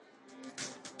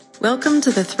Welcome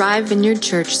to the Thrive Vineyard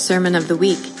Church Sermon of the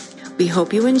Week. We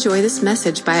hope you enjoy this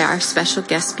message by our special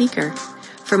guest speaker.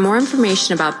 For more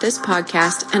information about this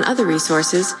podcast and other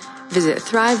resources, visit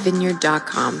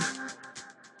thrivevineyard.com.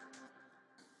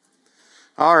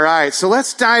 All right, so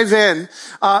let's dive in.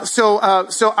 So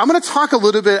I'm going to talk a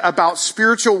little bit about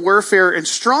spiritual warfare and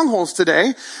strongholds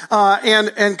today.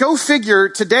 And go figure,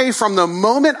 today from the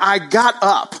moment I got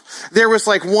up, there was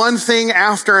like one thing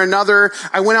after another.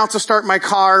 I went out to start my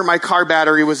car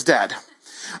battery was dead.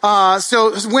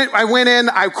 So I went in,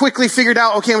 I quickly figured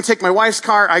out, okay, I'm going to take my wife's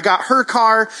car. I got her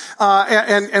car,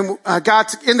 and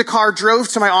got in the car, drove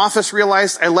to my office,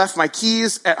 realized I left my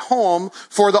keys at home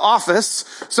for the office.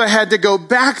 So I had to go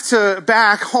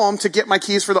back home to get my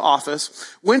keys for the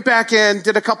office. Went back in,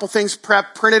 did a couple things,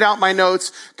 printed out my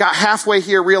notes, got halfway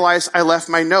here, realized I left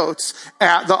my notes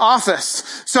at the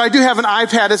office. So I do have an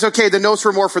iPad. It's okay. The notes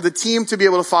were more for the team to be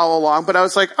able to follow along. But I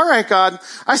was like, all right, God,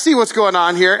 I see what's going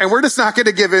on here, and we're just not going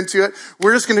to give into it.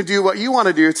 We're just going to do what you want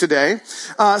to do today.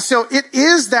 So it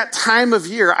is that time of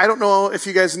year. I don't know if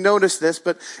you guys noticed this,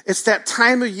 but it's that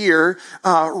time of year,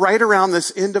 right around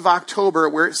this end of October,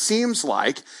 where it seems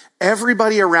like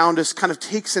everybody around us kind of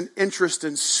takes an interest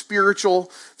in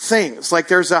spiritual things. Like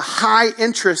there's a high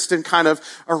interest in kind of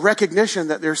a recognition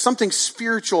that there's something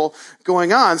spiritual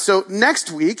going on. So next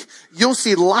week, you'll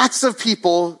see lots of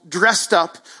people dressed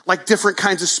up like different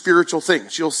kinds of spiritual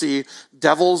things. You'll see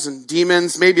devils and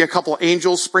demons, maybe a couple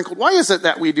angels sprinkled. Why is it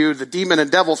that we do the demon and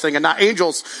devil thing and not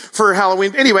angels for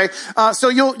Halloween? Anyway, so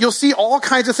you'll see all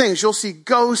kinds of things. You'll see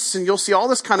ghosts and you'll see all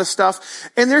this kind of stuff.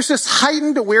 And there's this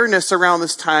heightened awareness around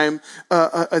this time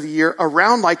of the year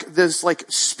around like this like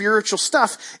spiritual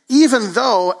stuff, even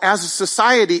though as a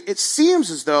society, it seems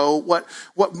as though what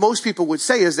most people would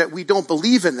say is that we don't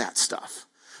believe in that stuff.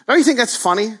 Don't you think that's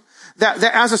funny? That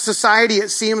as a society, it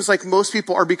seems like most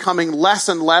people are becoming less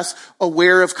and less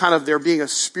aware of kind of there being a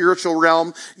spiritual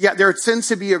realm, yet there tends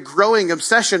to be a growing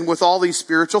obsession with all these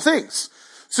spiritual things.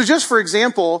 So just for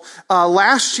example,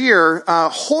 last year,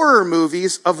 horror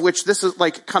movies, of which this is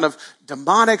like kind of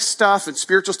demonic stuff and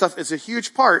spiritual stuff is a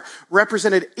huge part,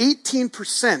 represented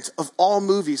 18% of all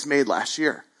movies made last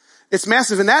year. It's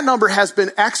massive, and that number has been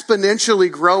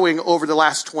exponentially growing over the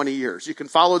last 20 years. You can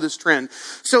follow this trend.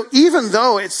 So even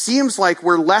though it seems like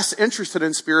we're less interested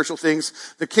in spiritual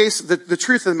things, the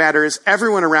truth of the matter is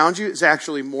everyone around you is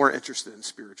actually more interested in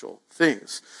spiritual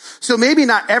things. So maybe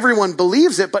not everyone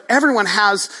believes it, but everyone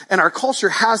has, and our culture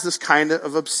has this kind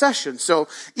of obsession. So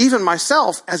even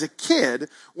myself, as a kid,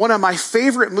 one of my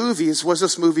favorite movies was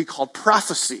this movie called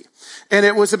Prophecy. And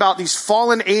it was about these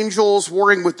fallen angels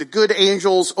warring with the good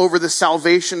angels over the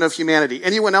salvation of humanity.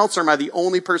 Anyone else, or am I the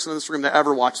only person in this room that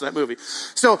ever watched that movie?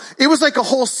 So it was like a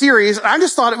whole series. I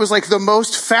just thought it was like the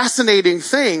most fascinating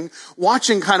thing,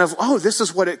 watching kind of, oh, this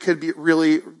is what it could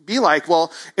really be like.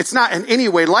 Well, it's not in any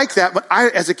way like that, but I,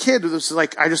 as a kid, it was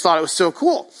like, I just thought it was so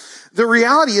cool. The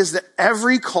reality is that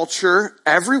every culture,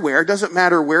 everywhere, doesn't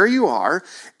matter where you are,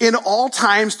 in all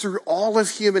times through all of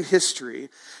human history,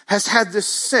 has had this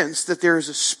sense that there is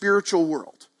a spiritual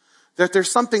world, that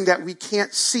there's something that we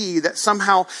can't see that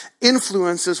somehow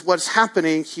influences what's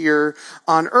happening here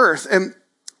on earth.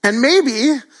 And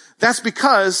maybe that's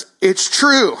because it's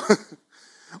true.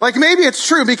 Like maybe it's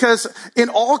true because in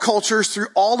all cultures through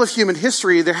all of human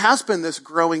history, there has been this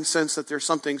growing sense that there's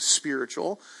something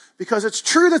spiritual. Because it's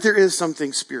true that there is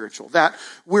something spiritual, that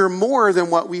we're more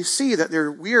than what we see, that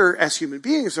we're as human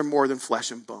beings are more than flesh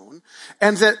and bone,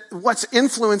 and that what's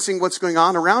influencing what's going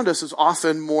on around us is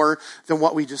often more than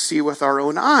what we just see with our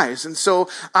own eyes. And so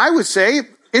I would say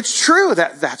it's true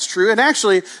that that's true, and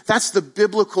actually that's the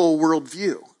biblical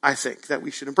worldview, I think, that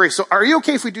we should embrace. So are you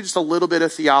okay if we do just a little bit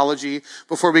of theology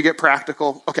before we get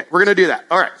practical? Okay, we're going to do that.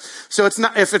 All right. So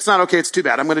if it's not okay, it's too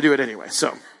bad. I'm going to do it anyway.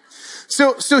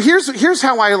 So here's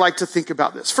how I like to think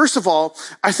about this. First of all,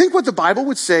 I think what the Bible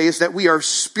would say is that we are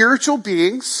spiritual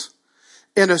beings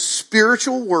in a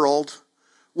spiritual world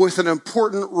with an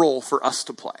important role for us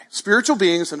to play. Spiritual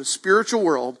beings in a spiritual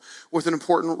world with an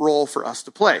important role for us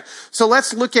to play. So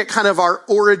let's look at kind of our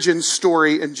origin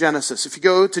story in Genesis. If you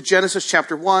go to Genesis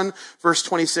chapter 1, verse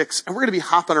 26, and we're going to be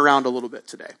hopping around a little bit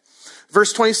today.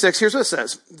 Verse 26, here's what it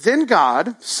says. Then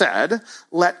God said,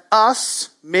 let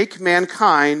us make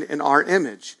mankind in our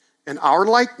image, in our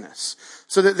likeness,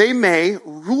 so that they may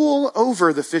rule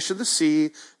over the fish of the sea,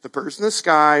 the birds in the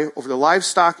sky, over the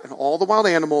livestock and all the wild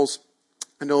animals,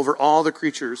 and over all the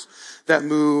creatures that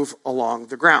move along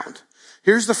the ground.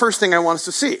 Here's the first thing I want us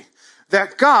to see.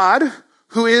 That God,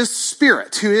 who is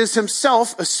spirit, who is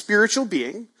himself a spiritual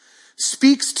being,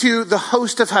 speaks to the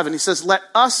host of heaven. He says, let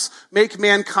us make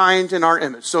mankind in our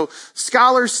image. So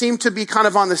scholars seem to be kind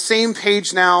of on the same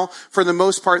page now for the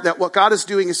most part, that what God is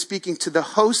doing is speaking to the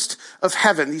host of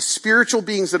heaven, these spiritual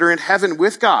beings that are in heaven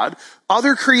with God,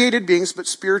 other created beings, but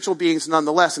spiritual beings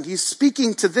nonetheless. And he's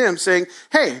speaking to them saying,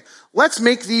 hey, let's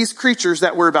make these creatures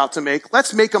that we're about to make,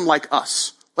 let's make them like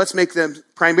us. Let's make them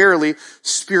primarily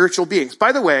spiritual beings.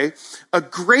 By the way, a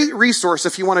great resource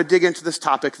if you want to dig into this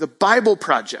topic, the Bible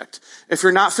Project. If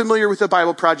you're not familiar with the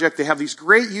Bible Project, they have these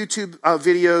great YouTube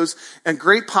videos and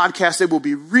great podcasts. They will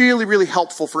be really, really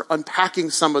helpful for unpacking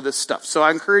some of this stuff. So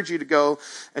I encourage you to go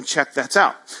and check that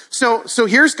out. So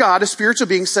here's God, a spiritual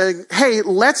being, saying, hey,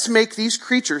 let's make these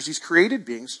creatures, these created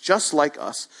beings, just like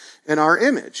us in our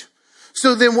image.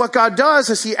 So then what God does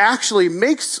is he actually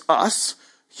makes us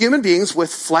human beings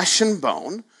with flesh and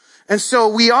bone. And so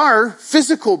we are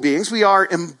physical beings. We are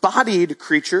embodied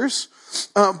creatures.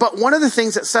 But one of the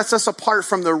things that sets us apart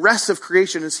from the rest of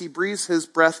creation is he breathes his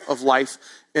breath of life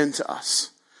into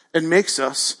us and makes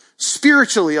us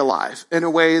spiritually alive in a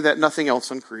way that nothing else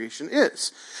in creation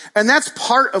is. And that's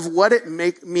part of what it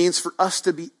means for us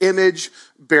to be image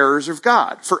bearers of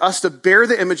God. For us to bear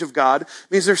the image of God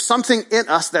means there's something in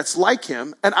us that's like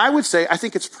him. And I would say, I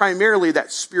think it's primarily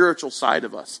that spiritual side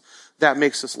of us that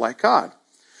makes us like God.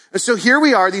 And so here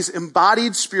we are, these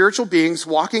embodied spiritual beings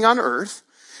walking on earth.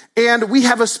 And we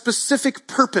have a specific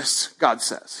purpose, God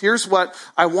says. Here's what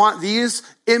I want these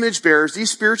image bearers,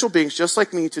 these spiritual beings just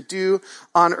like me, to do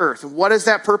on earth. And what is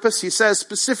that purpose? He says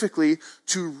specifically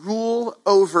to rule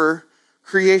over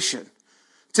creation,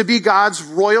 to be God's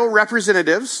royal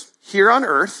representatives here on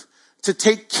earth, to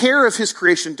take care of his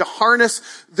creation, to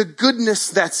harness the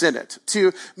goodness that's in it,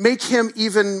 to make him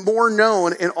even more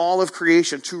known in all of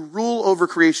creation, to rule over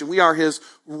creation. We are his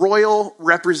royal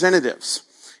representatives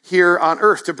here on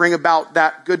earth to bring about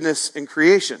that goodness in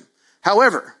creation.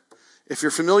 However, if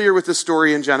you're familiar with the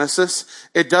story in Genesis,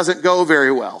 it doesn't go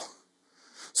very well.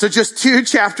 So just 2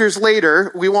 chapters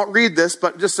later, we won't read this,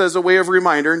 but just as a way of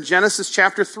reminder, in Genesis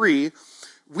chapter 3,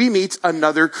 we meet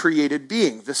another created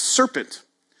being, the serpent,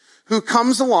 who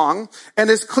comes along and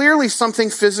is clearly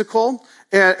something physical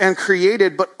and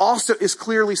created, but also is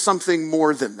clearly something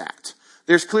more than that.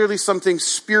 There's clearly something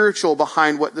spiritual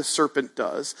behind what the serpent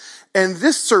does. And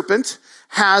this serpent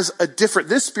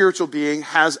this spiritual being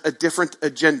has a different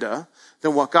agenda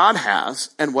than what God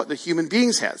has and what the human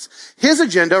beings has. His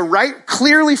agenda, right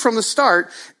clearly from the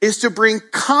start, is to bring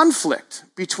conflict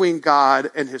between God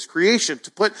and his creation,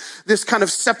 to put this kind of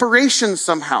separation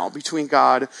somehow between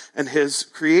God and his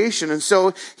creation. And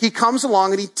so he comes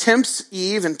along and he tempts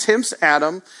Eve and tempts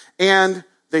Adam, and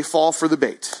they fall for the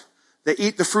bait. They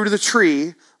eat the fruit of the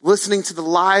tree, listening to the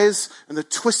lies and the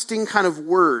twisting kind of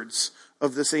words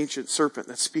of this ancient serpent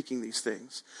that's speaking these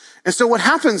things. And so what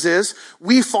happens is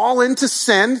we fall into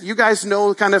sin. You guys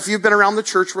know, kind of, if you've been around the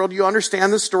church world, you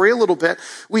understand the story a little bit.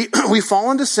 We fall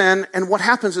into sin, and what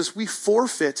happens is we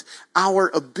forfeit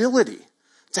our ability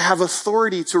to have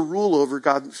authority to rule over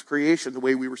God's creation the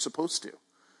way we were supposed to.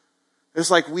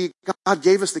 It's like God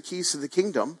gave us the keys to the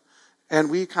kingdom, and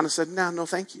we kind of said, no,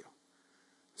 thank you.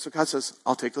 So God says,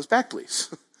 I'll take those back, please.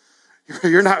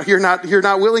 You're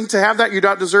not willing to have that. You're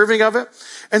not deserving of it.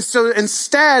 And so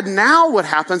instead, now what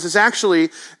happens is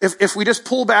actually, if we just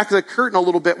pull back the curtain a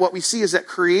little bit, what we see is that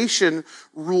creation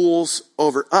rules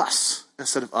over us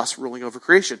instead of us ruling over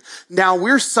creation. Now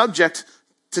we're subject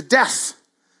to death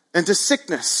and to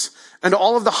sickness and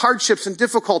all of the hardships and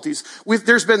difficulties.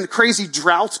 There's been crazy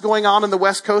droughts going on in the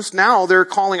West Coast. Now they're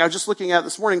calling, I was just looking at it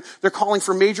this morning, they're calling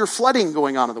for major flooding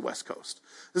going on in the West Coast.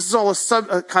 This is all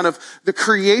a kind of the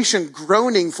creation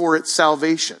groaning for its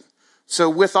salvation. So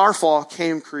with our fall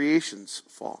came creation's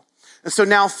fall. And so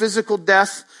now physical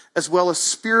death as well as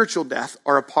spiritual death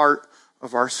are a part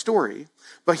of our story.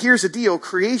 But here's the deal,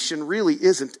 creation really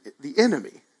isn't the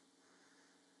enemy.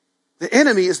 The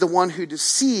enemy is the one who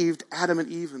deceived Adam and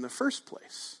Eve in the first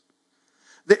place.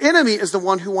 The enemy is the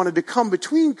one who wanted to come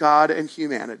between God and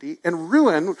humanity and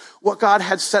ruin what God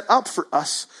had set up for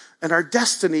us and our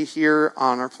destiny here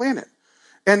on our planet.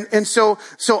 And so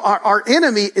our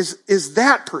enemy is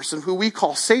that person who we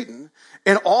call Satan,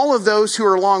 and all of those who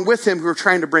are along with him who are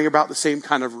trying to bring about the same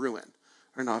kind of ruin,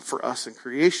 or not for us in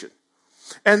creation.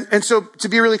 And so to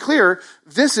be really clear,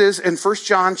 this is in 1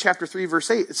 John chapter 3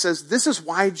 verse 8, it says, this is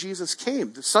why Jesus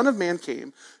came. The Son of Man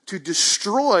came to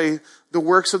destroy the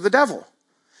works of the devil.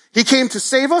 He came to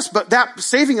save us, but that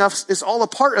saving us is all a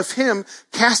part of him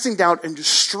casting down and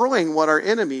destroying what our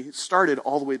enemy started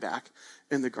all the way back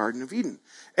in the Garden of Eden.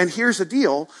 And here's the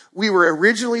deal. We were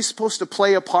originally supposed to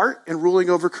play a part in ruling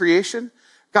over creation.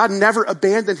 God never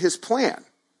abandoned his plan.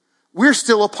 We're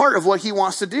still a part of what he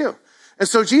wants to do. And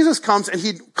so Jesus comes and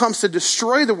he comes to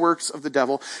destroy the works of the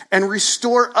devil and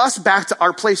restore us back to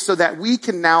our place so that we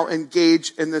can now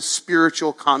engage in this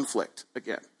spiritual conflict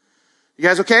again. You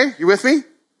guys okay? You with me?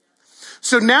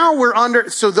 So now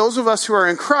so those of us who are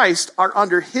in Christ are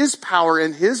under his power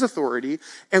and his authority,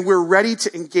 and we're ready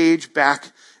to engage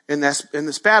back in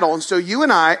this battle. And so you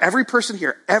and I, every person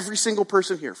here, every single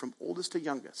person here, from oldest to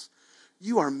youngest,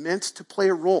 you are meant to play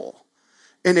a role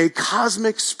in a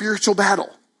cosmic spiritual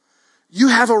battle. You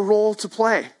have a role to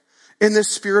play in this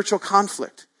spiritual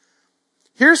conflict.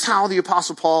 Here's how the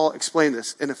Apostle Paul explained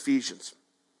this in Ephesians.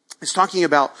 He's talking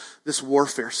about this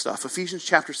warfare stuff. Ephesians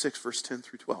chapter 6, verse 10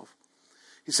 through 12.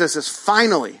 He says this,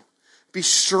 finally, be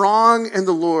strong in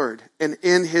the Lord and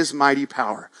in his mighty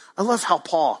power. I love how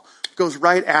Paul goes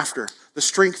right after the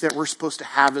strength that we're supposed to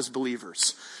have as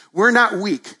believers. We're not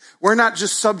weak. We're not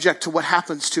just subject to what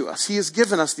happens to us. He has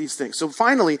given us these things. So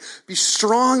finally, be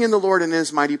strong in the Lord and in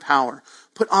his mighty power.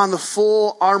 Put on the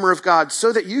full armor of God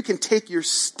so that you can take your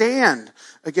stand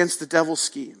against the devil's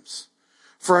schemes.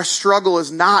 For our struggle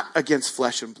is not against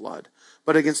flesh and blood,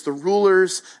 but against the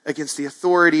rulers, against the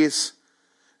authorities,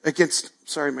 against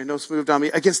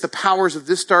the powers of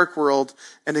this dark world,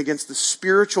 and against the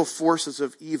spiritual forces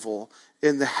of evil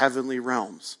in the heavenly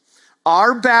realms.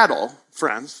 Our battle,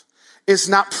 friends, is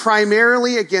not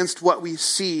primarily against what we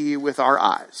see with our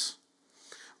eyes.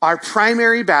 Our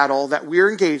primary battle that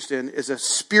we're engaged in is a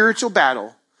spiritual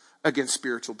battle against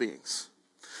spiritual beings.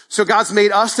 So God's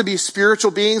made us to be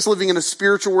spiritual beings living in a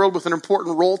spiritual world with an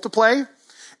important role to play.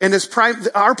 And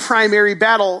our primary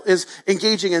battle is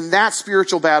engaging in that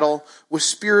spiritual battle with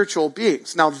spiritual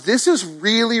beings. Now, this is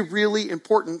really, really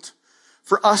important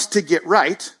for us to get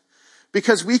right,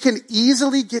 because we can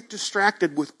easily get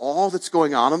distracted with all that's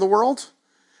going on in the world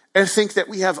and think that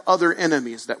we have other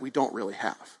enemies that we don't really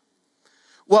have.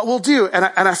 What we'll do,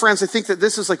 and friends, I think that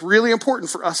this is like really important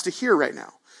for us to hear right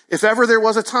now. If ever there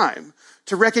was a time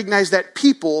to recognize that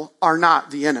people are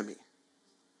not the enemy.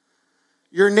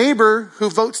 Your neighbor who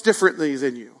votes differently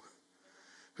than you,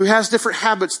 who has different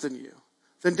habits than you,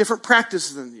 than different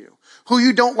practices than you, who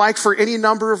you don't like for any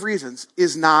number of reasons,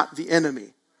 is not the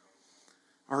enemy.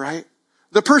 All right?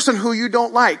 The person who you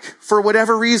don't like for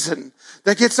whatever reason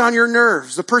that gets on your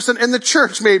nerves, the person in the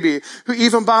church maybe who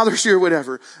even bothers you or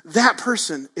whatever, that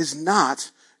person is not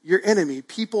your enemy.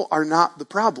 People are not the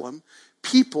problem.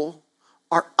 People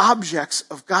are objects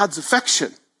of God's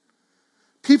affection.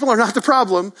 People are not the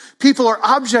problem. People are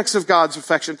objects of God's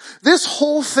affection. This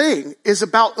whole thing is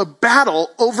about a battle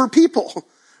over people.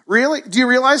 Really? Do you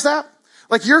realize that?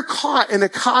 Like, you're caught in a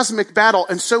cosmic battle,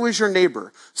 and so is your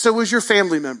neighbor. So is your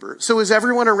family member. So is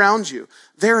everyone around you.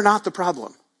 They're not the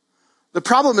problem. The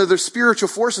problem is there's spiritual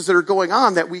forces that are going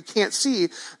on that we can't see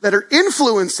that are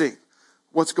influencing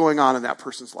what's going on in that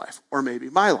person's life, or maybe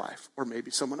my life, or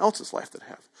maybe someone else's life that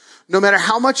have. No matter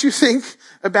how much you think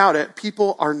about it,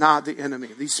 people are not the enemy.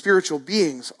 These spiritual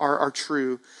beings are our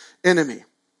true enemy.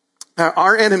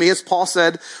 Our enemy, as Paul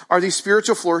said, are these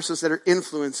spiritual forces that are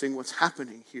influencing what's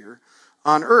happening here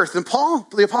on earth. And Paul,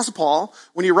 the Apostle Paul,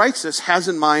 when he writes this, has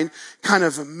in mind kind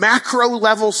of a macro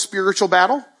level spiritual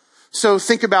battle. So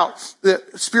think about the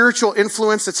spiritual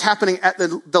influence that's happening at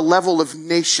the level of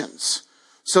nations.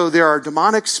 So there are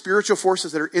demonic spiritual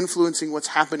forces that are influencing what's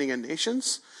happening in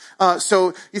nations.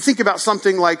 So you think about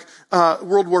something like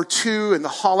World War II and the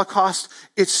Holocaust.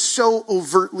 It's so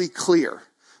overtly clear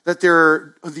that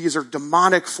these are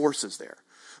demonic forces there.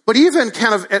 But even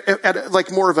kind of at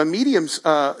like more of a medium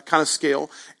kind of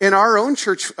scale, in our own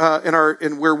church,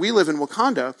 in where we live in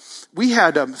Wakanda, we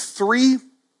had 3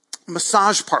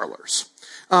 massage parlors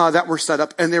that were set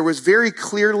up, and there was very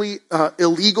clearly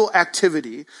illegal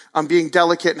activity. I'm being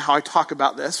delicate in how I talk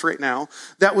about this right now.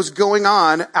 That was going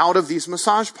on out of these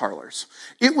massage parlors.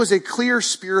 It was a clear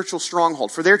spiritual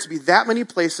stronghold. For there to be that many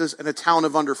places in a town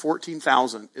of under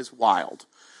 14,000 is wild.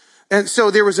 And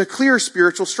so there was a clear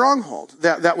spiritual stronghold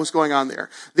that was going on there.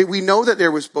 That we know that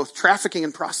there was both trafficking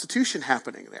and prostitution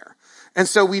happening there. And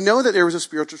so we know that there was a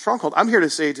spiritual stronghold. I'm here to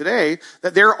say today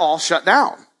that they're all shut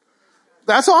down.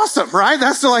 That's awesome, right?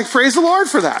 That's praise the Lord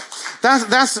for that.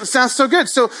 That sounds so good.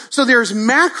 So there's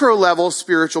macro level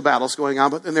spiritual battles going on,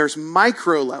 but then there's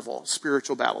micro level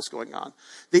spiritual battles going on.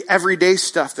 The everyday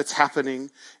stuff that's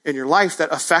happening in your life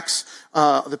that affects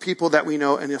the people that we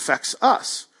know and affects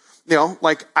us.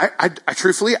 I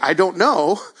truthfully, I don't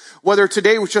know whether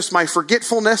today was just my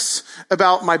forgetfulness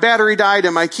about my battery died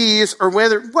and my keys, or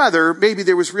whether maybe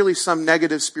there was really some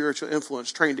negative spiritual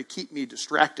influence trying to keep me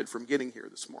distracted from getting here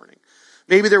this morning.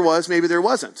 Maybe there was, maybe there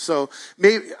wasn't. So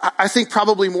I think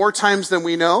probably more times than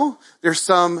we know, there's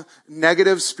some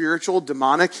negative spiritual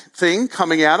demonic thing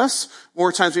coming at us.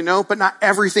 More times we know, but not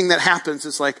everything that happens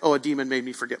is like, oh, a demon made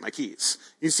me forget my keys.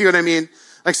 You see what I mean?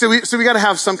 So we got to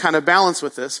have some kind of balance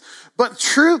with this. But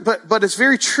it's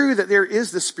very true that there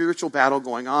is this spiritual battle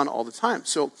going on all the time.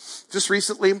 So just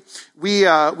recently, we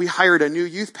hired a new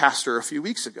youth pastor a few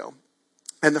weeks ago.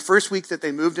 And the first week that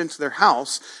they moved into their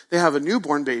house, they have a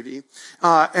newborn baby.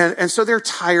 And so they're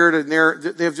tired, and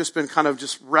they've just been kind of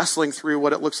just wrestling through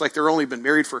what it looks like. They're only been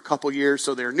married for a couple years.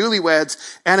 So they're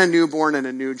newlyweds and a newborn and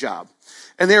a new job.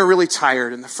 And they were really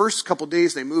tired. And the first couple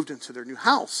days they moved into their new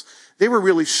house, they were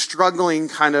really struggling,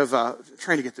 kind of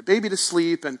trying to get the baby to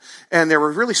sleep. And they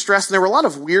were really stressed. And there were a lot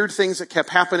of weird things that kept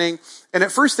happening. And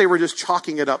at first they were just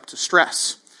chalking it up to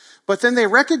stress. But then they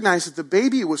recognized that the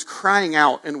baby was crying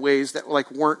out in ways that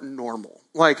weren't normal.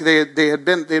 Like they had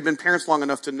been parents long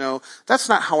enough to know that's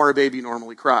not how our baby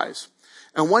normally cries.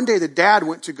 And one day the dad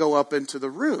went to go up into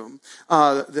the room.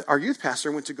 Our youth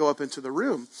pastor went to go up into the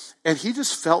room, and he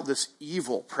just felt this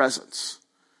evil presence.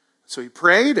 So he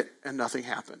prayed, and nothing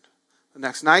happened. The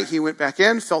next night he went back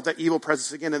in, felt that evil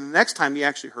presence again, and the next time he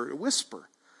actually heard a whisper.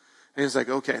 And he's like,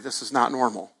 okay, this is not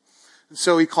normal. And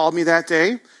so he called me that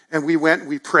day, and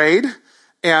we prayed.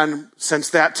 And since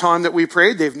that time that we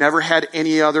prayed, they've never had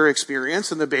any other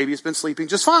experience, and the baby's been sleeping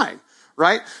just fine,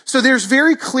 right? So there's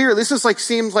very clear, this is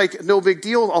seems like no big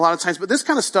deal a lot of times, but this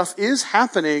kind of stuff is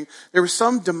happening. There was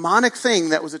some demonic thing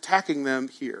that was attacking them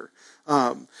here.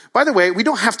 By the way, we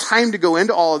don't have time to go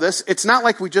into all of this. It's not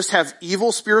like we just have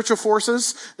evil spiritual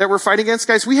forces that we're fighting against,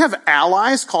 guys. We have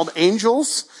allies called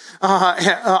angels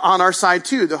on our side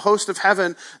too, the host of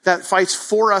heaven that fights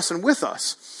for us and with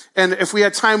us. And if we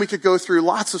had time, we could go through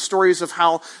lots of stories of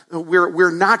how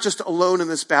we're not just alone in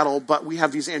this battle, but we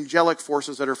have these angelic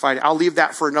forces that are fighting. I'll leave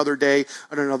that for another day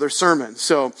and another sermon.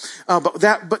 So, but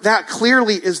that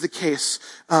clearly is the case,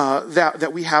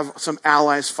 that we have some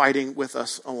allies fighting with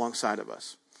us alongside of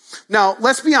us. Now,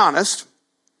 let's be honest.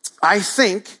 I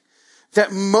think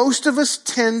that most of us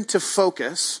tend to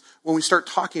focus when we start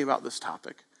talking about this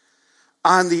topic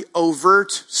on the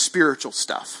overt spiritual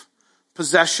stuff,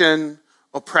 possession,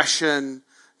 oppression,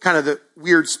 kind of the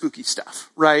weird, spooky stuff,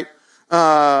 right? We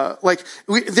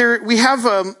have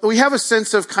a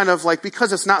sense of kind of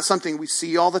because it's not something we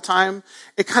see all the time,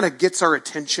 it kind of gets our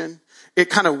attention. It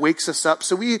kind of wakes us up.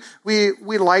 So we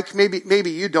like,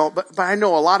 maybe you don't, but I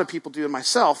know a lot of people do, and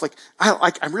myself.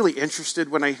 I'm really interested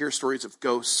when I hear stories of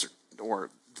ghosts or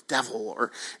the devil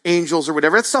or angels or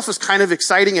whatever. That stuff is kind of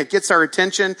exciting. It gets our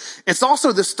attention. It's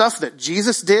also the stuff that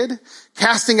Jesus did,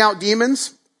 casting out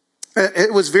demons.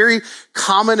 It was very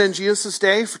common in Jesus'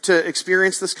 day to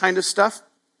experience this kind of stuff.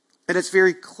 And it's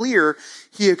very clear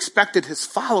he expected his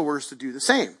followers to do the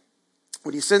same.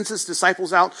 When he sends his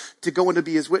disciples out to go and to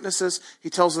be his witnesses, he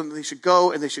tells them that they should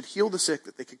go and they should heal the sick,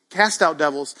 that they could cast out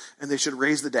devils, and they should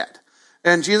raise the dead.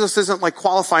 And Jesus isn't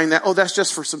qualifying that, that's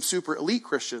just for some super elite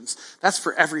Christians. That's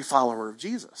for every follower of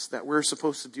Jesus, that we're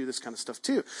supposed to do this kind of stuff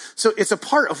too. So it's a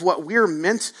part of what we're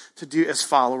meant to do as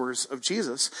followers of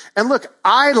Jesus. And look,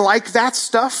 I like that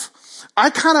stuff.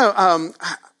 I'm kind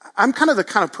of the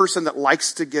kind of person that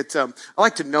likes to I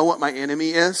like to know what my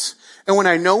enemy is. And when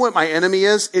I know what my enemy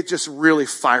is, it just really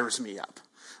fires me up.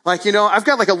 I've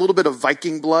got a little bit of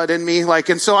Viking blood in me,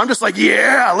 and so I'm just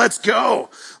yeah, let's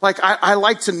go. I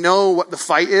like to know what the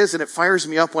fight is, and it fires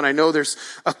me up when I know there's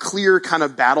a clear kind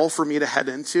of battle for me to head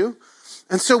into.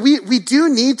 And so we do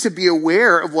need to be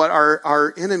aware of what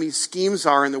our enemy's schemes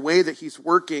are and the way that he's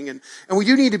working. And we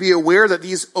do need to be aware that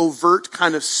these overt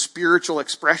kind of spiritual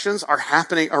expressions are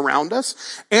happening around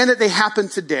us, and that they happen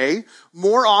today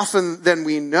more often than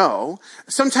we know.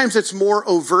 Sometimes it's more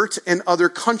overt in other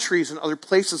countries and other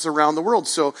places around the world.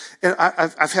 So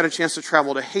I've had a chance to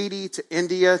travel to Haiti, to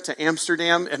India, to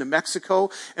Amsterdam, and to Mexico.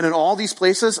 And in all these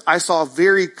places, I saw a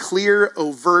very clear,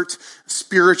 overt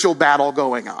spiritual battle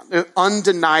going on. An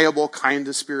undeniable kind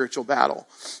of spiritual battle.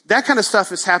 That kind of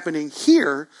stuff is happening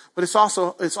here, but it's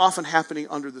often happening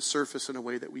under the surface in a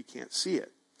way that we can't see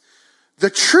it. The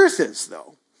truth is,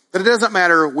 though, that it doesn't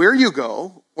matter where you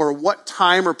go or what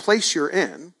time or place you're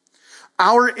in,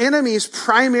 our enemy's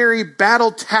primary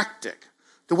battle tactic,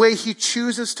 the way he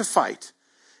chooses to fight,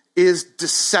 is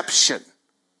deception.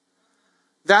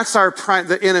 That's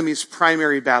the enemy's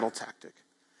primary battle tactic.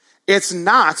 It's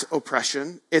not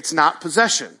oppression. It's not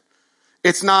possession.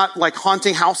 It's not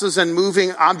haunting houses and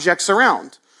moving objects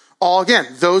around. Again,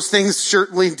 those things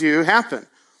certainly do happen.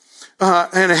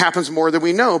 And it happens more than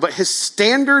we know. But his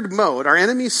standard mode, our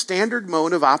enemy's standard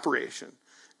mode of operation,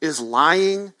 is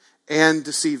lying and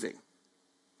deceiving.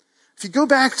 If you go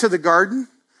back to the garden,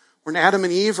 when Adam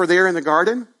and Eve are there in the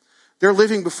garden, they're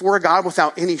living before God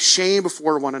without any shame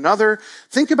before one another.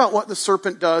 Think about what the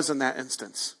serpent does in that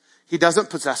instance. He doesn't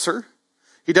possess her.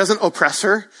 He doesn't oppress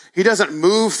her. He doesn't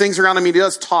move things around. I mean, he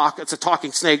does talk. It's a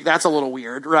talking snake. That's a little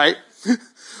weird, right?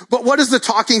 But what does the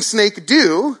talking snake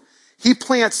do? He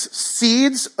plants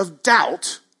seeds of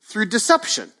doubt through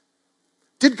deception.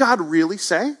 Did God really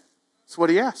say? That's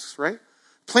what he asks, right?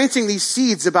 Planting these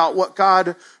seeds about what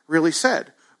God really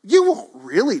said. You won't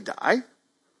really die.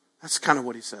 That's kind of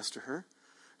what he says to her.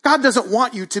 God doesn't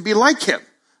want you to be like him.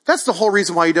 That's the whole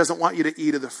reason why he doesn't want you to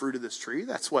eat of the fruit of this tree.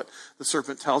 That's what the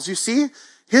serpent tells you. See,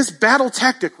 his battle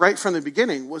tactic right from the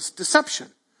beginning was deception.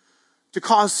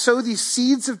 To sow these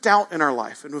seeds of doubt in our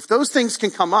life. And if those things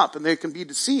can come up and they can be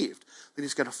deceived, then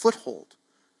he's got a foothold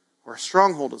or a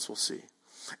stronghold, as we'll see.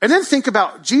 And then think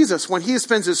about Jesus when he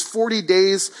spends his 40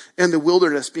 days in the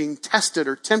wilderness being tested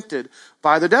or tempted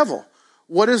by the devil.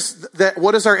 What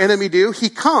does our enemy do? He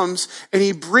comes and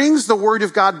he brings the word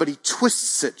of God, but he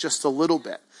twists it just a little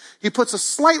bit. He puts a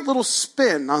slight little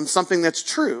spin on something that's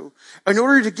true in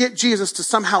order to get Jesus to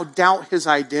somehow doubt his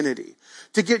identity,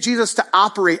 to get Jesus to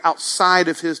operate outside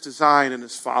of his design and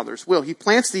his Father's will. He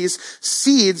plants these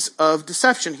seeds of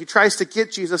deception. He tries to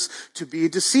get Jesus to be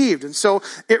deceived. And so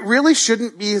it really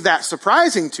shouldn't be that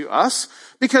surprising to us,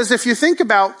 because if you think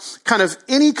about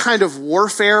any kind of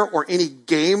warfare or any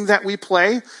game that we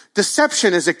play,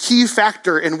 deception is a key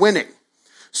factor in winning.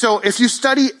 So if you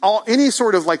study any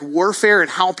sort of warfare and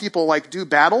how people do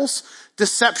battles,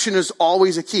 deception is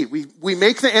always a key. We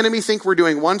make the enemy think we're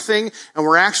doing one thing and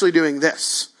we're actually doing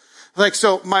this.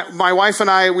 So my wife and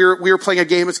I, we were playing a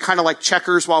game. It's kind of like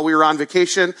checkers while we were on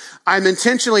vacation. I'm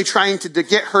intentionally trying to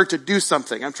get her to do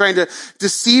something. I'm trying to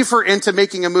deceive her into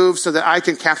making a move so that I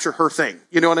can capture her thing.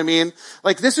 You know what I mean?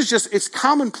 This is it's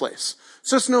commonplace.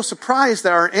 So it's no surprise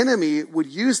that our enemy would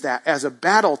use that as a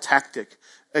battle tactic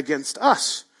against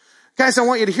us. Guys, I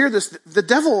want you to hear this. The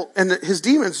devil and his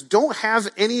demons don't have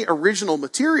any original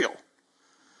material.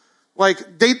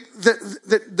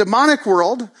 The demonic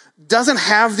world doesn't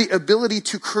have the ability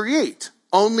to create,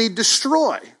 only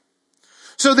destroy.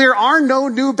 So there are no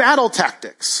new battle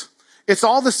tactics. It's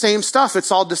all the same stuff.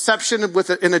 It's all deception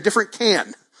in a different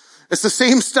can. It's the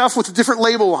same stuff with a different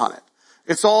label on it.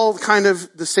 It's all kind of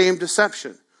the same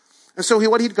deception. And so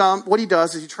what he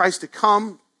does is he tries to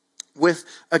come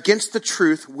against the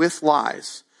truth with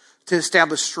lies to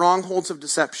establish strongholds of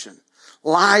deception,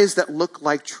 lies that look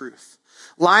like truth,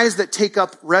 lies that take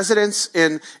up residence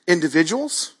in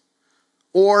individuals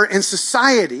or in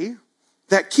society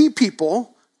that keep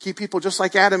people just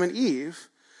like Adam and Eve,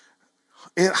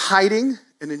 hiding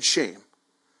and in shame,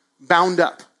 bound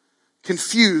up,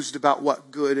 confused about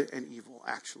what good and evil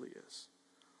actually is.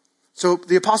 So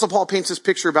the Apostle Paul paints this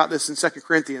picture about this in 2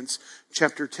 Corinthians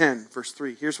chapter 10, verse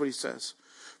 3. Here's what he says.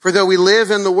 For though we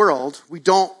live in the world, we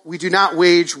do not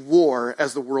wage war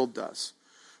as the world does.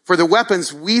 For the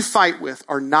weapons we fight with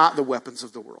are not the weapons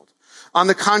of the world. On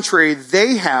the contrary,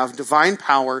 they have divine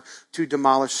power to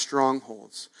demolish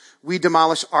strongholds. We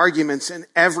demolish arguments and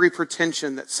every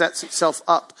pretension that sets itself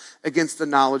up against the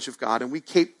knowledge of God. And we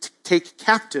take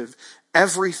captive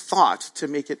every thought to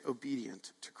make it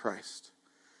obedient to Christ.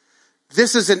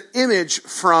 This is an image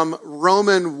from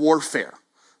Roman warfare.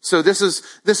 So this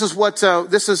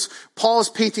is Paul is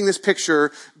painting this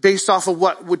picture based off of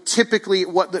what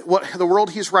the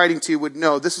world he's writing to would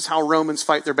know. This is how Romans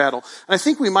fight their battle. And I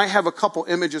think we might have a couple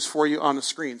images for you on the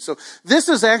screen. So this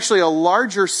is actually a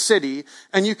larger city,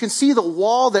 and you can see the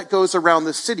wall that goes around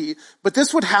the city, but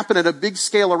this would happen at a big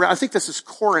scale around, I think this is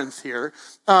Corinth here.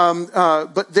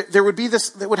 But there would be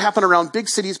this that would happen around big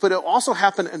cities, but it would also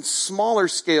happen in smaller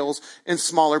scales in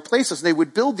smaller places. And they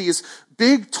would build these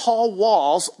big, tall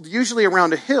walls, usually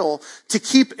around a hill, to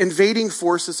keep invading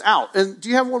forces out. And do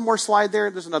you have one more slide there?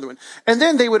 There's another one. And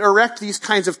then they would erect these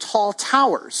kinds of tall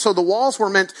towers. So the walls were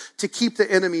meant to keep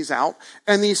the enemies out.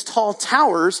 And these tall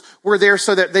towers were there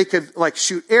so that they could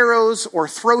shoot arrows or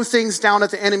throw things down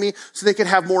at the enemy so they could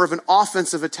have more of an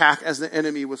offensive attack as the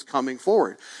enemy was coming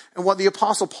forward. And what the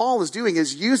Apostle Paul is doing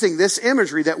is using this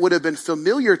imagery that would have been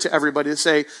familiar to everybody to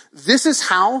say, this is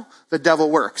how the devil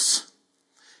works.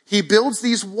 He builds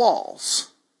these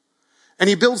walls and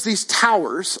he builds these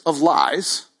towers of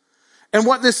lies. And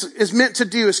what this is meant to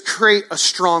do is create a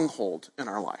stronghold in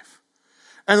our life.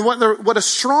 And what a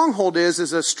stronghold is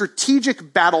a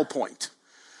strategic battle point.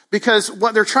 Because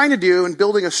what they're trying to do in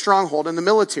building a stronghold in the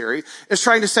military is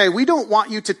trying to say, we don't want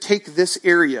you to take this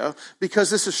area because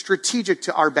this is strategic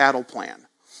to our battle plan.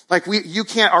 Like you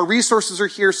can't, our resources are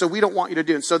here, so we don't want you to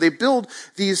do it. And so they build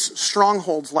these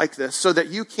strongholds like this so that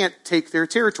you can't take their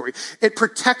territory. It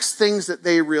protects things that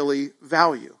they really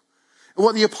value. And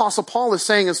what the Apostle Paul is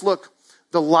saying is, look,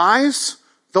 the lies,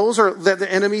 those are that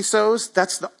the enemy sows,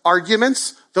 that's the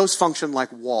arguments, those function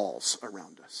like walls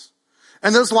around us.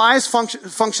 And those lies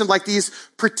function like these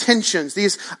pretensions,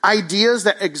 these ideas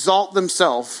that exalt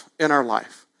themselves in our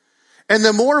life. And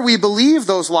the more we believe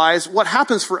those lies, what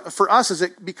happens for us is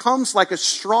it becomes like a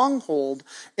stronghold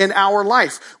in our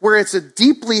life, where it's a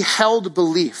deeply held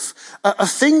belief, a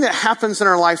thing that happens in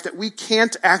our life that we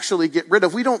can't actually get rid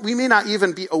of. We may not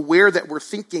even be aware that we're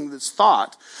thinking this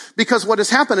thought, because what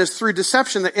has happened is through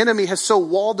deception, the enemy has so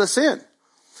walled us in.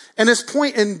 And his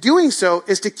point in doing so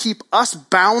is to keep us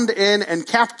bound in and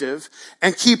captive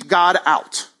and keep God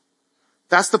out.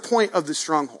 That's the point of the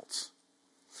strongholds.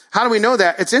 How do we know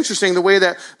that? It's interesting the way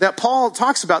that Paul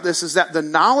talks about this is that the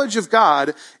knowledge of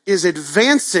God is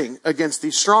advancing against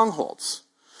these strongholds.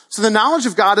 So the knowledge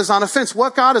of God is on offense.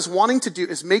 What God is wanting to do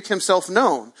is make himself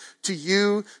known to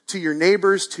you, to your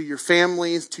neighbors, to your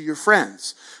families, to your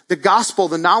friends. The gospel,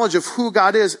 the knowledge of who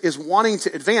God is wanting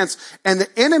to advance, and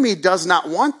the enemy does not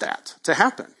want that to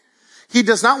happen. He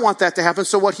does not want that to happen.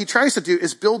 So what he tries to do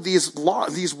is build these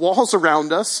walls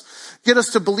around us, get us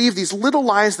to believe these little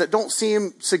lies that don't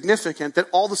seem significant, that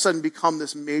all of a sudden become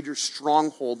this major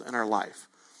stronghold in our life,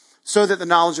 so that the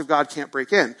knowledge of God can't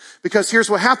break in. Because here's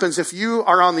what happens. If you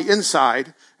are on the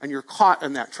inside and you're caught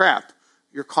in that trap,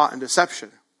 you're caught in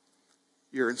deception.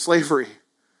 You're in slavery.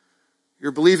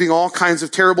 You're believing all kinds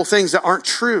of terrible things that aren't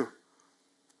true.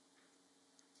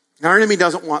 And our enemy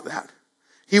doesn't want that.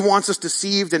 He wants us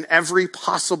deceived in every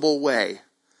possible way.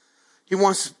 He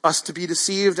wants us to be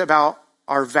deceived about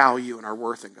our value and our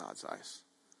worth in God's eyes.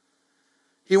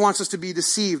 He wants us to be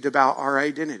deceived about our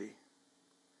identity.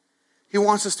 He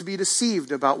wants us to be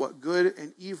deceived about what good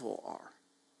and evil are.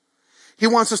 He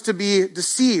wants us to be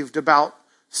deceived about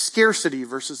scarcity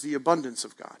versus the abundance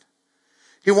of God.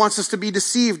 He wants us to be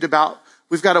deceived about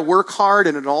we've got to work hard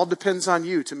and it all depends on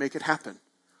you to make it happen.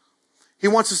 He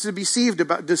wants us to be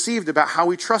deceived about how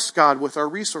we trust God with our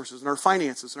resources and our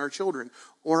finances and our children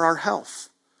or our health.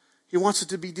 He wants us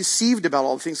to be deceived about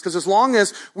all the things, because as long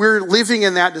as we're living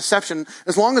in that deception,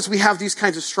 as long as we have these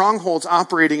kinds of strongholds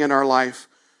operating in our life,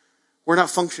 we're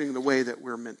not functioning the way that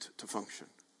we're meant to function.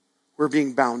 We're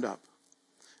being bound up.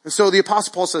 And so the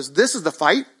Apostle Paul says, this is the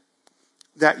fight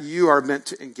that you are meant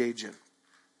to engage in.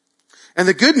 And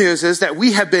the good news is that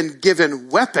we have been given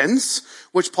weapons,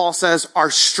 which Paul says are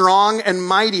strong and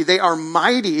mighty. They are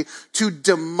mighty to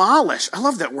demolish. I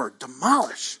love that word,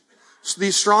 demolish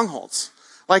these strongholds.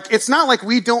 Like, it's not like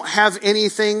we don't have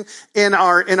anything in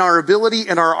our ability,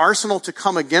 in our arsenal to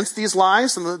come against these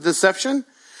lies and the deception.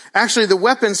 Actually, the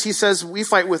weapons he says we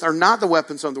fight with are not the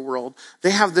weapons of the world.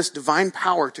 They have this divine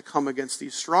power to come against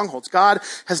these strongholds. God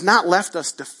has not left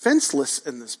us defenseless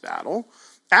in this battle.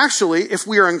 Actually, if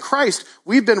we are in Christ,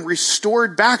 we've been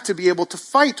restored back to be able to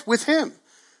fight with him.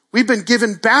 We've been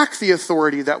given back the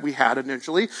authority that we had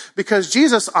initially, because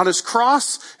Jesus on his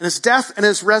cross and his death and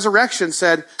his resurrection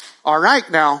said, all right,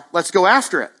 now let's go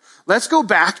after it. Let's go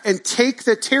back and take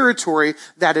the territory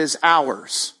that is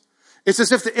ours. It's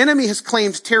as if the enemy has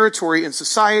claimed territory in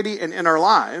society and in our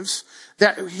lives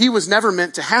that he was never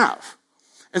meant to have.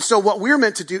 And so what we're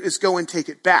meant to do is go and take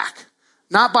it back.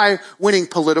 Not by winning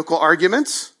political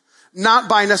arguments, not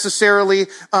by necessarily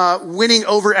winning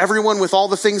over everyone with all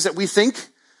the things that we think,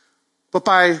 but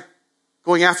by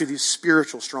going after these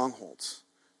spiritual strongholds,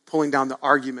 pulling down the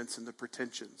arguments and the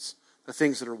pretensions, the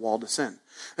things that are walled us in.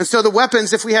 And so the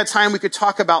weapons, if we had time, we could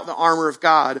talk about the armor of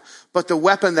God, but the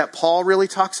weapon that Paul really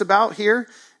talks about here,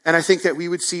 and I think that we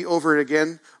would see over it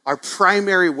again, our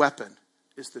primary weapon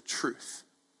is the truth.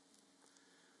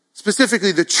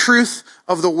 Specifically, the truth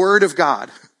of the Word of God.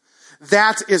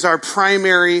 That is our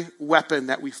primary weapon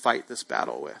that we fight this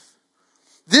battle with.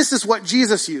 This is what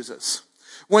Jesus uses.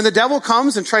 When the devil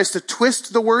comes and tries to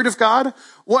twist the Word of God,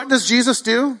 what does Jesus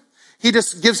do? He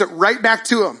just gives it right back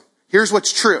to him. Here's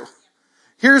what's true.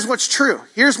 Here's what's true.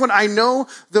 Here's what I know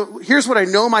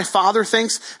my Father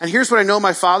thinks, and here's what I know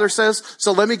my Father says,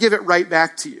 so let me give it right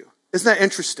back to you. Isn't that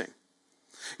interesting?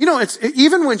 You know, it's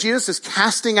even when Jesus is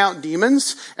casting out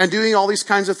demons and doing all these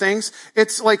kinds of things,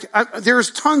 it's like there's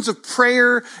tons of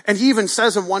prayer, and he even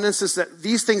says in one instance that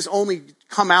these things only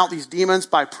come out, these demons,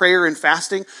 by prayer and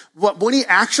fasting. But when he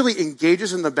actually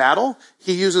engages in the battle,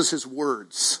 he uses his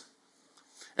words.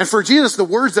 And for Jesus, the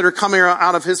words that are coming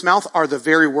out of his mouth are the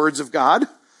very words of God,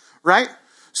 right?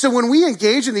 So when we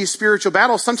engage in these spiritual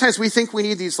battles, sometimes we think we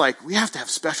need these, we have to have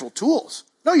special tools.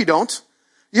 No, you don't.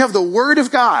 You have the Word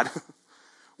of God,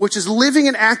 which is living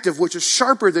and active, which is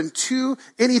sharper than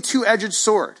any two-edged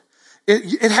sword.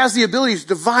 It has the ability to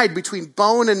divide between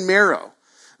bone and marrow.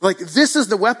 This is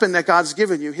the weapon that God's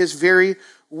given you, his very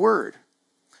Word.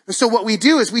 And so what we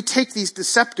do is we take these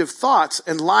deceptive thoughts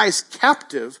and lies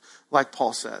captive, like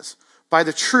Paul says, by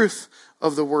the truth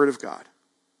of the Word of God.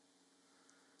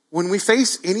 When we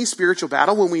face any spiritual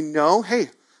battle, when we know, hey,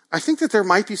 I think that there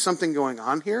might be something going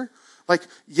on here.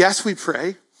 Yes, we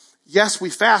pray. Yes, we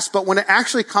fast. But when it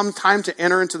actually comes time to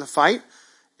enter into the fight,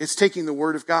 it's taking the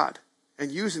Word of God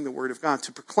and using the Word of God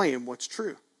to proclaim what's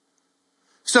true.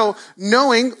 So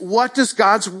knowing what does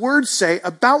God's Word say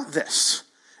about this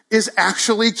is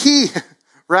actually key,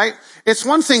 right? It's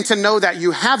one thing to know that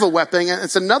you have a weapon, and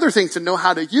it's another thing to know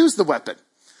how to use the weapon.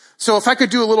 So if I could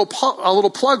do a little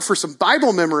plug for some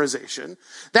Bible memorization,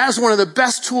 that is one of the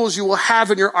best tools you will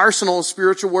have in your arsenal of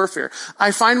spiritual warfare.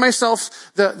 I find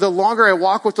myself, the longer I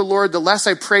walk with the Lord, the less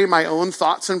I pray my own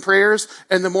thoughts and prayers,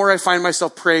 and the more I find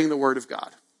myself praying the Word of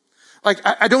God.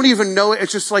 I don't even know it.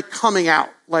 It's just coming out.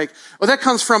 That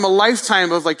comes from a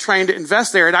lifetime of trying to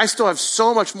invest there. And I still have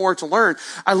so much more to learn.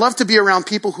 I love to be around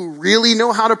people who really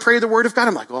know how to pray the Word of God.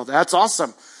 I'm well, that's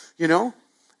awesome.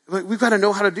 We've got to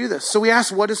know how to do this. So we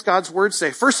ask, what does God's Word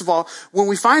say? First of all, when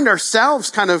we find ourselves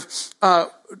kind of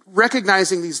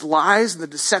recognizing these lies and the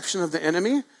deception of the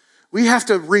enemy, we have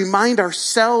to remind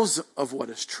ourselves of what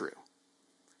is true.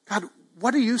 God,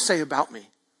 what do you say about me?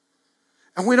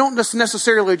 And we don't just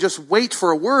necessarily just wait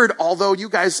for a word, although you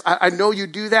guys, I know you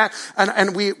do that.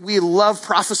 And we love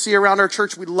prophecy around our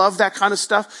church. We love that kind of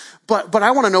stuff. But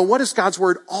I want to know, what has God's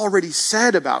Word already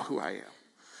said about who I am?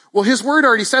 Well, his Word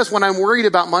already says when I'm worried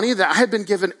about money that I have been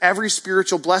given every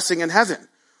spiritual blessing in heaven.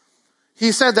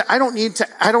 He said that I don't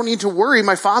need to worry.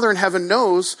 My Father in heaven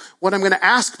knows what I'm going to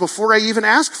ask before I even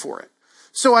ask for it.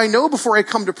 So I know before I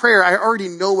come to prayer, I already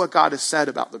know what God has said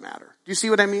about the matter. Do you see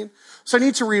what I mean? So I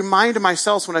need to remind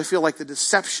myself when I feel like the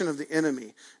deception of the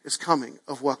enemy is coming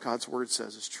of what God's Word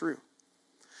says is true.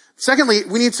 Secondly,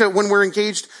 we need to, when we're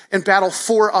engaged in battle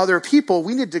for other people,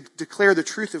 we need to declare the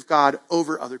truth of God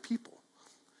over other people.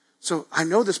 So I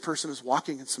know this person is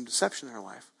walking in some deception in their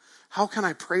life. How can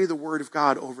I pray the Word of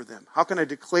God over them? How can I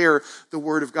declare the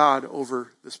Word of God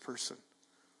over this person?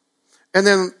 And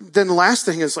then the last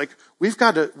thing is we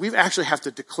actually have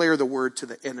to declare the Word to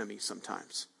the enemy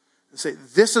sometimes. And say,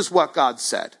 this is what God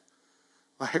said.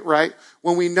 Right?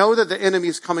 When we know that the enemy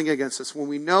is coming against us, when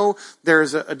we know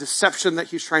there's a deception that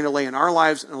he's trying to lay in our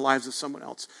lives and the lives of someone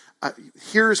else,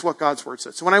 here's what God's Word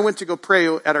said. So when I went to go pray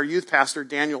at our youth pastor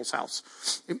Daniel's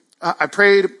house, I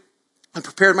prayed, I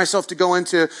prepared myself to go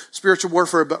into spiritual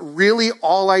warfare, but really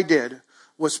all I did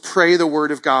was pray the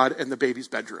Word of God in the baby's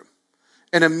bedroom.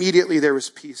 And immediately there was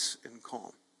peace and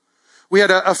calm. We had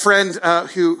a friend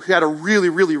who had a really,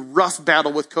 really rough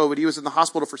battle with COVID. He was in the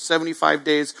hospital for 75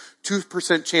 days,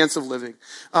 2% chance of living.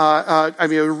 It was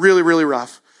really, really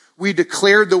rough. We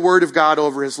declared the Word of God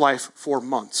over his life for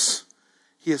months.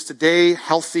 He is today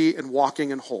healthy and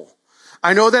walking and whole.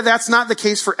 I know that that's not the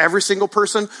case for every single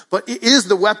person, but it is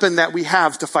the weapon that we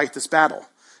have to fight this battle.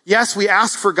 Yes, we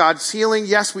ask for God's healing.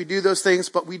 Yes, we do those things,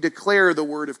 but we declare the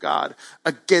Word of God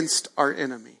against our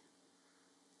enemy.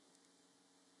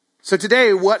 So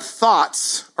today, what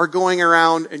thoughts are going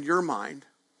around in your mind?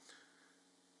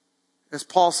 As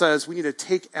Paul says, we need to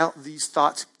take out these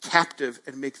thoughts captive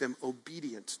and make them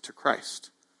obedient to Christ.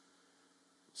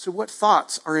 So what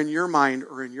thoughts are in your mind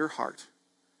or in your heart?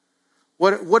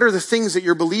 What are the things that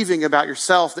you're believing about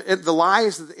yourself, the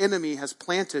lies that the enemy has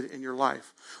planted in your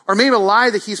life? Or maybe a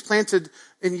lie that he's planted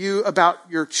in you about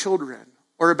your children,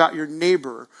 or about your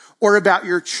neighbor, or about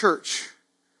your church.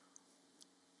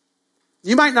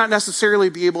 You might not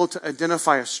necessarily be able to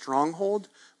identify a stronghold,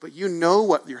 but you know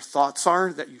what your thoughts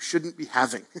are that you shouldn't be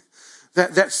having.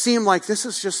 that seem like this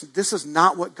is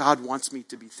not what God wants me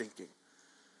to be thinking.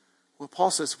 Well, Paul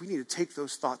says we need to take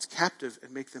those thoughts captive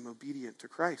and make them obedient to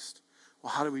Christ.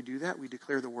 Well, how do we do that? We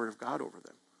declare the Word of God over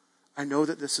them. I know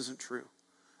that this isn't true.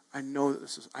 I know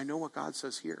what God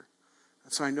says here.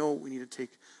 And so I know we need to take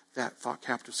that thought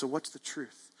captive. So what's the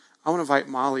truth? I want to invite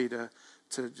Molly to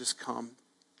just come.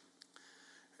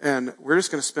 And we're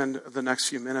just going to spend the next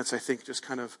few minutes, I think, just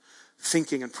kind of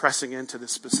thinking and pressing into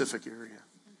this specific area.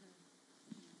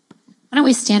 Why don't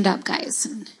we stand up, guys?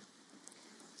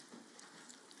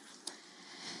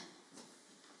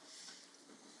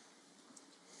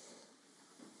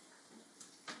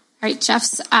 All right,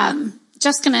 Jeff's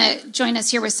going to join us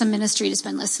here with some ministry. Just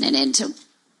been listening into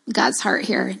God's heart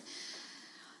here.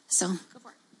 So, go for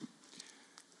it.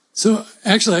 So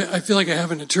actually, I feel like I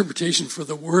have an interpretation for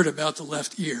the word about the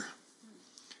left ear.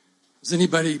 Is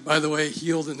anybody, by the way,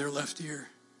 healed in their left ear?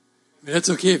 I mean, that's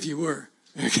okay if you were.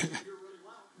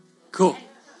 Cool.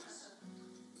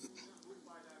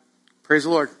 Praise the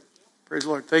Lord. Praise the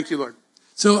Lord. Thank you, Lord.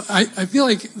 So I feel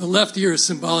like the left ear is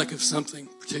symbolic of something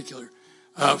particular.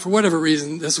 For whatever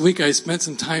reason, this week I spent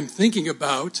some time thinking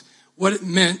about what it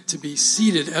meant to be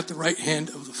seated at the right hand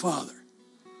of the Father.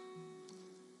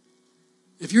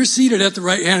 If you're seated at the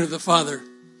right hand of the Father,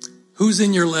 who's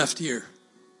in your left ear?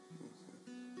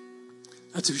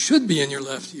 That's who should be in your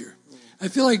left ear. I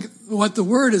feel like what the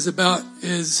word is about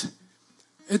is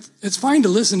it's fine to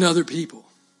listen to other people,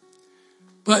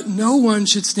 but no one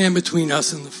should stand between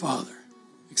us and the Father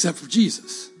except for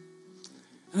Jesus.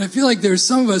 And I feel like there's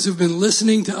some of us who've been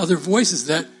listening to other voices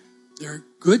that they're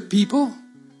good people,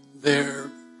 they're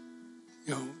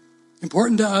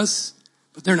important to us,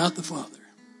 but they're not the Father.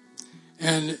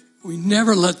 And we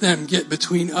never let them get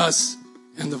between us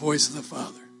and the voice of the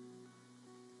Father.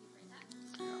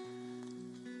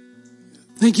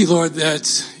 Thank you, Lord,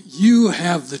 that you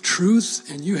have the truth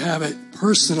and you have it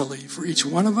personally for each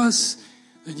one of us,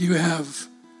 that you have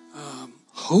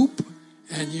hope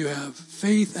and you have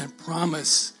faith and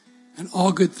promise and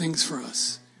all good things for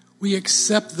us. We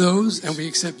accept those and we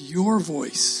accept your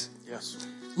voice. Yes.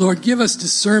 Lord, give us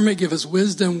discernment, give us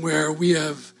wisdom where we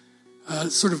have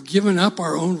sort of given up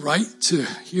our own right to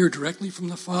hear directly from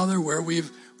the Father, where we've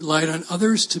relied on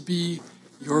others to be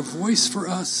your voice for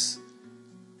us.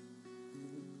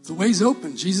 The way's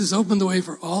open. Jesus opened the way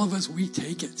for all of us. We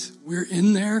take it. We're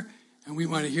in there, and we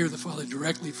want to hear the Father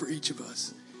directly for each of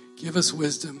us. Give us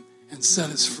wisdom and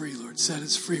set us free, Lord. Set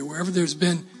us free. Wherever there's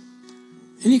been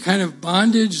any kind of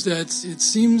bondage that it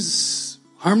seems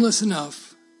harmless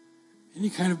enough, any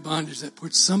kind of bondage that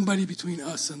puts somebody between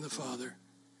us and the Father,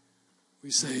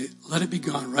 we say, let it be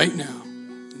gone right now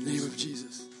in the name of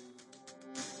Jesus.